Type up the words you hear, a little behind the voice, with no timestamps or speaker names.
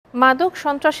মাদক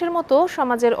সন্ত্রাসের মতো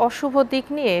সমাজের অশুভ দিক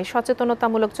নিয়ে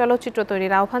সচেতনতামূলক চলচ্চিত্র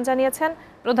তৈরির আহ্বান জানিয়েছেন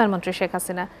প্রধানমন্ত্রী শেখ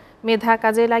হাসিনা। মেধা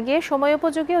কাজে লাগিয়ে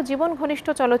সময়োপযোগী ও জীবন ঘনিষ্ঠ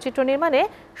চলচ্চিত্র নির্মাণে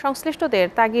সংশ্লিষ্টদের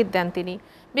তাগিদ দেন তিনি।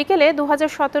 বিকেলে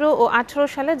 2017 ও 2018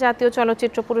 সালে জাতীয়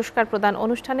চলচ্চিত্র পুরস্কার প্রদান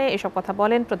অনুষ্ঠানে এসব কথা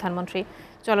বলেন প্রধানমন্ত্রী।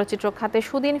 চলচ্চিত্র খাতে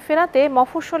সুদিন ফেরাতে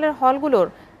মফস্বলের হলগুলোর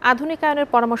আধুনিকায়নের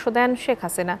পরামর্শ দেন শেখ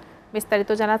হাসিনা। বিস্তারিত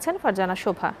জানাচ্ছেন ফারজানা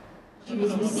শোভা।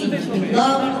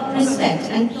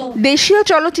 দেশীয়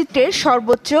চলচ্চিত্রের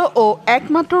সর্বোচ্চ ও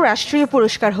একমাত্র রাষ্ট্রীয়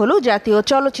পুরস্কার হলো জাতীয়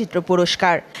চলচ্চিত্র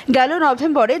পুরস্কার। গেল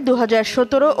নভেম্বরে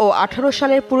 2017 ও 2018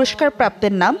 সালের পুরস্কার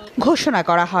প্রাপ্তের নাম ঘোষণা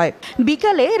করা হয়।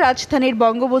 বিকালে রাজধানীর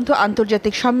বঙ্গবন্ধু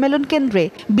আন্তর্জাতিক সম্মেলন কেন্দ্রে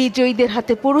বিজয়ীদের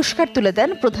হাতে পুরস্কার তুলে দেন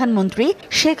প্রধানমন্ত্রী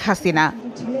শেখ হাসিনা।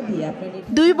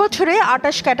 2 বছরে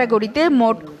 28 ক্যাটাগরিতে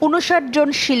মোট 59 জন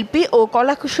শিল্পী ও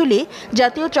কলাকুশলী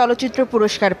জাতীয় চলচ্চিত্র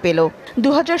পুরস্কার পেল।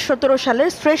 2017 সালের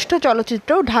শ্রেষ্ঠ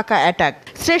চলচ্চিত্র ঢাকা অ্যাটাক,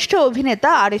 শ্রেষ্ঠ অভিনেতা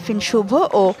আরিফিন শুভ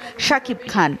ও শাকিব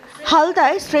খান।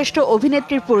 হালদায় শ্রেষ্ঠ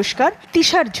অভিনেত্রীর পুরস্কার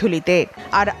তিশার ঝুলিতে।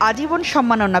 আর আজীবন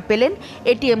সম্মাননা পেলেন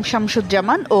এটিএম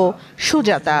শামসুজ্জামান ও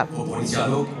সুজাতা।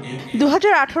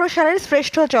 2018 সালের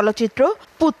শ্রেষ্ঠ চলচ্চিত্র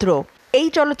পুত্র, এই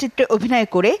চলচ্চিত্রে অভিনয়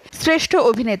করে শ্রেষ্ঠ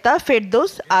অভিনেতা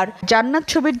ফেরদৌস আর জান্নাত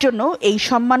ছবির জন্য এই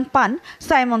সম্মান পান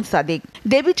সাইমন সাদিক।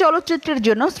 দেবী চলচ্চিত্রের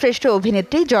জন্য শ্রেষ্ঠ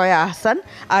অভিনেত্রী জয়া আহসান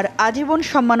আর আজীবন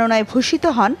সম্মাননায় ভূষিত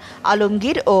হন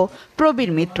আলমগীর ও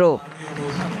প্রবীর মিত্র।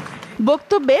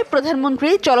 বক্তব্যে প্রধানমন্ত্রী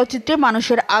চলচ্চিত্রে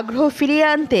মানুষের আগ্রহ ফিরিয়ে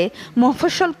আনতে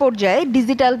মফস্বল পর্যায়ে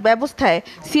ডিজিটাল ব্যবস্থায়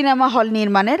সিনেমা হল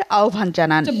নির্মাণের আহ্বান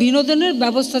জানান। বিনোদনের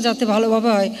ব্যবস্থা যাতে ভালোভাবে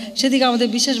হয় সেদিকে আমাদের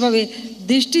বিশেষভাবে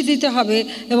দৃষ্টি দিতে হবে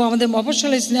এবং আমাদের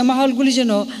মফস্বলের সিনেমা হলগুলি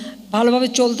যেন ভালোভাবে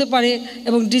চলতে পারে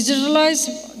এবং ডিজিটালাইজ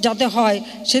যাতে হয়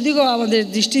সেদিকেও আমাদের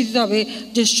দৃষ্টি দিতে হবে,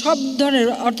 যে সব ধরনের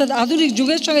অর্থাৎ আধুনিক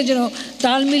যুগের সঙ্গে যেন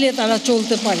তাল মিলিয়ে তারা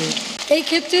চলতে পারে। এই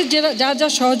ক্ষেত্রে যা যা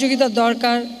সহযোগিতা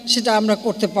দরকার সেটা আমরা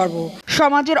করতে পারবো।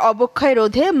 সমাজের অবক্ষয়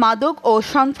রোধে মাদক ও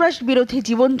সন্ত্রাস বিরোধী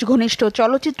জীবন ঘনিষ্ঠ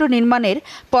চলচ্চিত্র নির্মাণের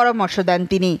পরামর্শ দেন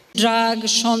তিনি। ড্রাগ,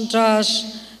 সন্ত্রাস,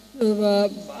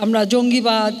 আমরা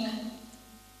জঙ্গিবাদ,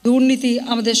 দুর্নীতি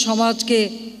আমাদের সমাজকে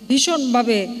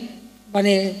ভীষণভাবে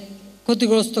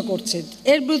ক্ষতিগ্রস্ত করছে।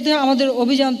 এর বিরুদ্ধে আমাদের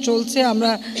অভিযান চলছে,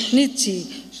 আমরা নিচ্ছি।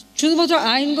 শুধুমাত্র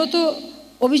আইনগত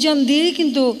অভিযান দিয়েই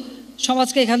কিন্তু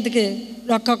সমাজকে এখান থেকে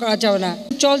রক্ষা করা যাবে না।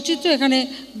 চলচ্চিত্র এখানে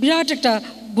বিরাট একটা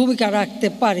ভূমিকা রাখতে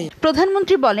পারে।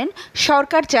 প্রধানমন্ত্রী বলেন,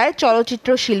 সরকার চায় চলচ্চিত্র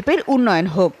শিল্পের উন্নয়ন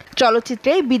হোক।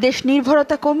 চলচ্চিত্রে বিদেশ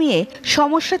নির্ভরতা কমিয়ে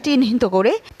সমস্যা চিহ্নিত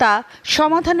করে তা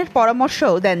সমাধানের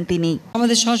পরামর্শও দেন তিনি।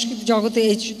 আমাদের সংস্কৃতি জগতে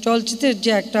এই চলচ্চিত্রের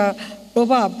যে একটা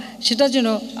প্রভাব, সেটা যেন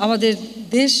আমাদের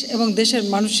দেশ এবং দেশের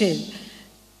মানুষের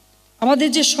আমাদের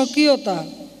যে সক্রিয়তা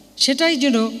সেটাই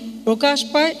যেন প্রকাশ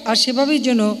পায়, আর সেভাবেই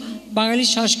যেন বাঙালি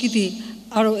সংস্কৃতি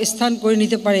আরও স্থান করে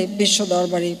নিতে পারে বিশ্ব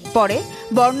দরবারে। পরে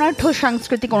বর্ণাঢ্য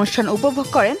সাংস্কৃতিক অনুষ্ঠান উপভোগ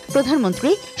করেন প্রধানমন্ত্রী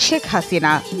শেখ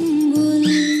হাসিনা।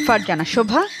 ফারজানা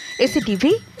শোভা, SATV,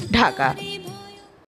 ঢাকা।